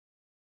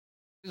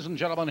Ladies and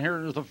gentlemen,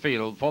 here's the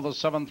field for the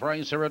seventh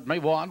race here at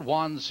Maywood.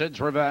 1, Sid's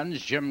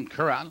Revenge, Jim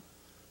Curran.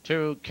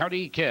 2,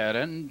 County Kid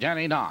and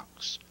Danny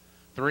Knox.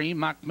 3,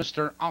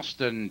 Mr.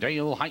 Austin,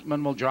 Dale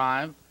Heitman will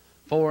drive.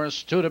 4,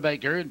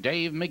 Studebaker,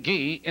 Dave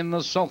Magee in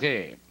the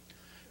sulky.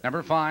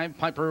 Number 5,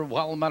 Piper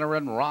Wellmetter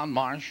and Ron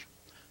Marsh.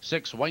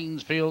 6,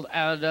 Waynesfield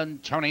Ed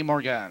and Tony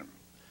Morgan.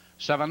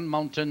 7,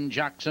 Mountain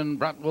Jackson,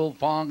 Brett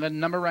Wolfong,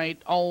 and number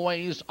 8,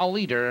 Always a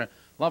Leader,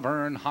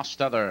 Laverne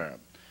Hostetler.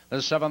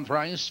 The seventh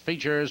race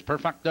features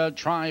Perfecta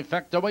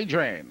Trifecta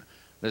Wagering.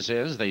 This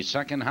is the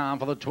second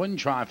half of the Twin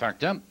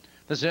Trifecta.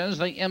 This is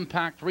the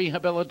Impact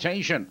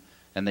Rehabilitation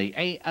and the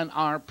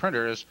A&R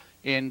Printers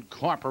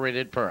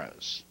Incorporated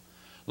Purse.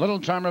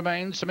 Little time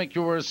remains to make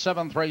your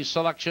seventh race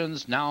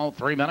selections. Now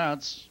 3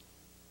 minutes.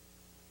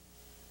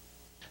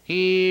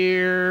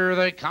 Here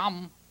they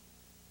come.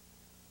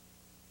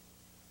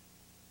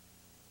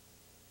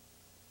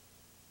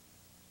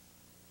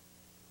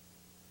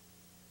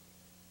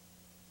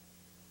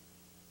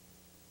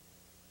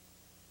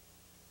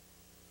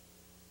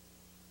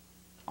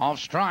 Off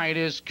stride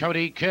is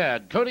Cody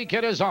Kidd. Cody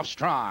Kidd is off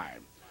stride.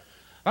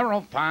 The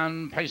rope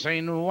and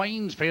pacing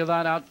Waynesfield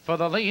out for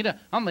the lead.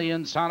 On the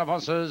inside of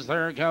horses,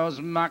 there goes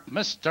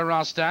Mr.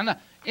 Austin.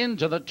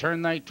 Into the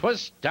turn they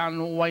twist down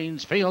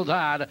Waynesfield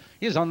ad.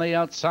 He's on the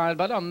outside,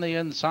 but on the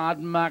inside,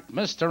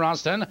 Mr.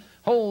 Austin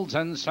holds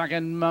in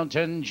second,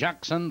 Mountain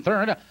Jackson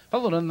third.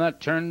 Followed in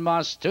that turn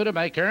by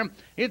Studebaker.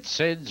 It's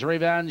Sid's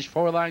Revenge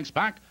 4 lengths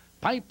back.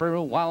 Piper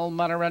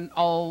Wellmetter and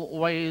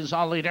Always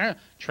a Leader.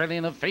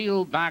 Trailing the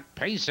field back,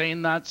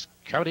 pacing, that's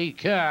Cody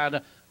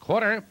Kidd.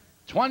 Quarter,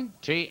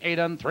 28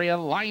 and 3, a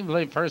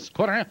lively first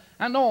quarter,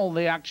 and all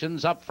the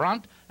actions up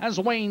front as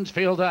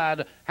Waynesfield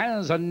ad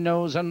has a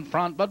nose in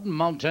front, but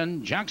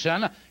Mountain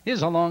Jackson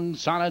is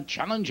alongside a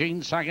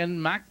challenging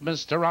second.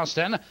 Mr.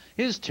 Austin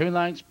is 2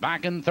 lengths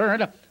back in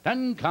third.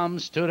 Then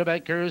comes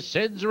Studebaker,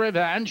 Sid's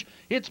Revenge.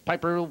 It's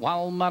Piper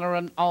Wellmetter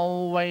and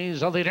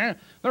Always a Leader.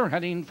 They're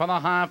heading for the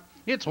half.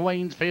 It's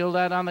Waynesfield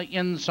out on the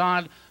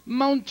inside.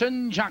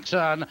 Mountain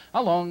Jackson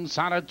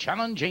alongside a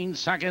challenging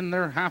second.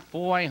 They're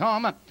halfway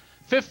home.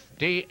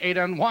 58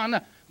 and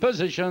 1.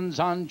 Positions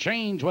on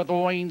change with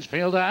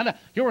Waynesfield ad.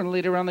 Your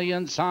leader on the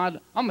inside.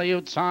 On the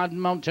outside,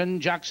 Mountain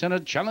Jackson, a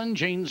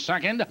challenging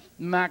second.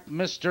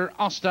 Mr.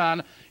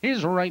 Austin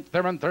is right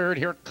there in third.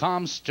 Here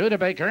comes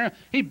Studebaker.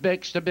 He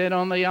bakes a bit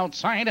on the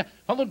outside.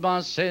 Followed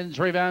by Sid's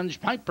Revenge,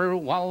 Piper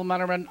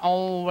Wellmetter, and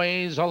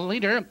Always a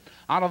Leader.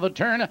 Out of the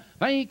turn,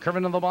 they curve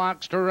into the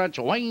box stretch.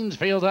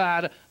 Waynesfield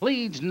ad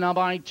leads now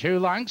by 2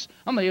 lengths.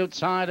 On the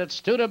outside, it's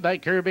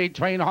Studebaker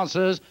between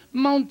horses.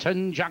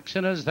 Mountain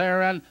Jackson is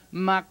there, and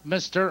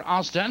Mr.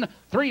 Austin.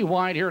 3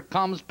 wide, here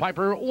comes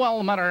Piper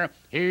Wellmetter.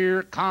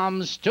 Here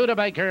comes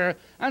Studebaker,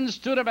 and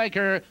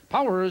Studebaker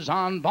powers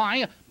on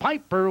by.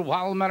 Piper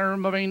Wellmetter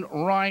moving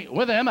right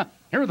with him.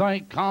 Here they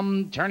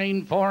come,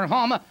 turning for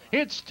home.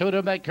 It's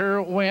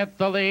Studebaker with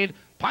the lead.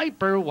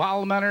 Piper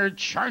Wellmetter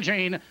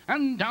charging,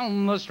 and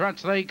down the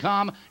stretch they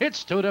come. It's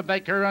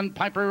Studebaker and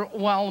Piper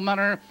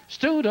Wellmetter.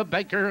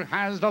 Studebaker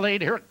has the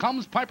lead. Here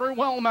comes Piper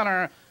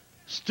Wellmetter.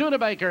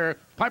 Studebaker,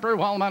 Piper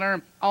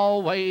Wellmetter,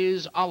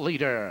 Always a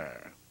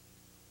Leader.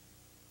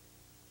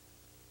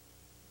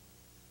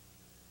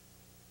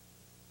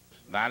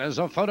 That is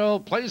a photo.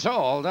 Please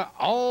hold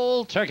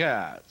all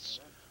tickets.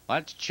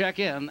 Let's check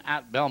in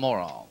at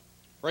Balmoral.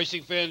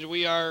 Racing fans,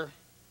 we are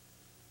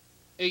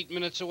 8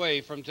 minutes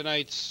away from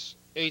tonight's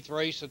 8th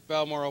race at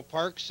Balmoral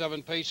Park.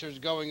 7 pacers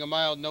going a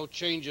mile, no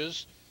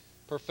changes.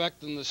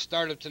 Perfecting the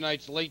start of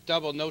tonight's late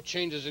double. No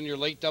changes in your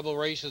late double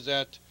races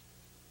at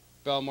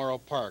Balmoral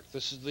Park.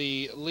 This is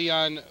the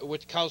Leon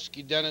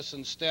Witkowski Dennis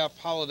and Staff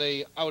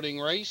Holiday Outing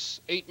Race.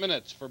 8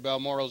 minutes for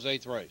Balmoral's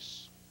 8th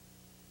race.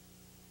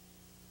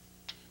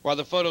 While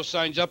the photo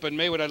signs up in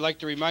Maywood, I'd like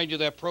to remind you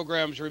that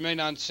programs remain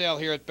on sale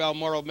here at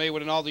Balmoral,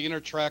 Maywood, and all the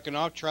inter-track and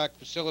off-track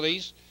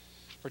facilities.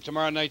 For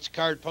tomorrow night's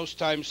card, post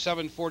time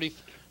 7:40.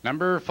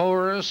 Number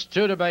 4,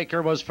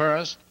 Studebaker was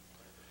first.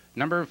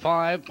 Number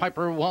 5,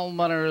 Piper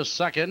Wellmetter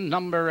second.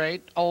 Number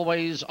 8,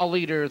 Always a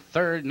Leader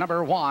third.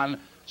 Number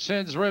 1,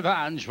 Sid's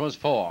Revenge was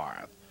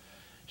fourth.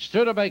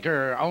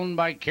 Studebaker, owned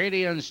by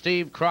Katie and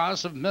Steve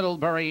Cross of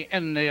Middlebury,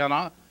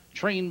 Indiana.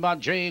 Trained by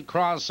Jay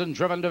Cross and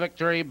driven to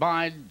victory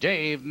by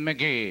Dave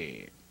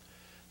Magee.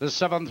 The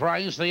 7th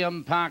race, the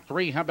Impact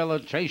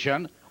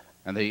Rehabilitation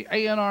and the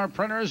A&R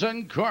Printers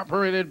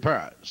Incorporated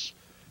Purse.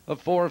 The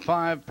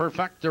 4-5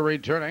 Perfecta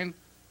returning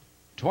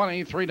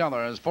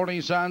 $23.40,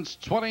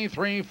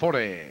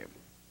 $23.40.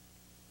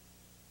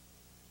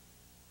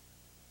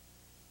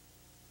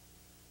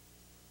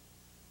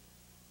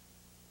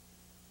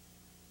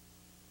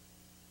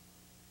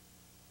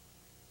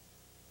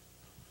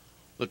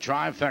 The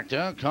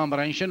trifecta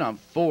combination of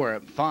 4,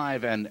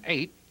 5, and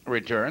 8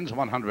 returns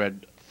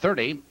 $130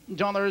 even.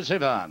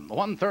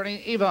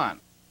 $130 even.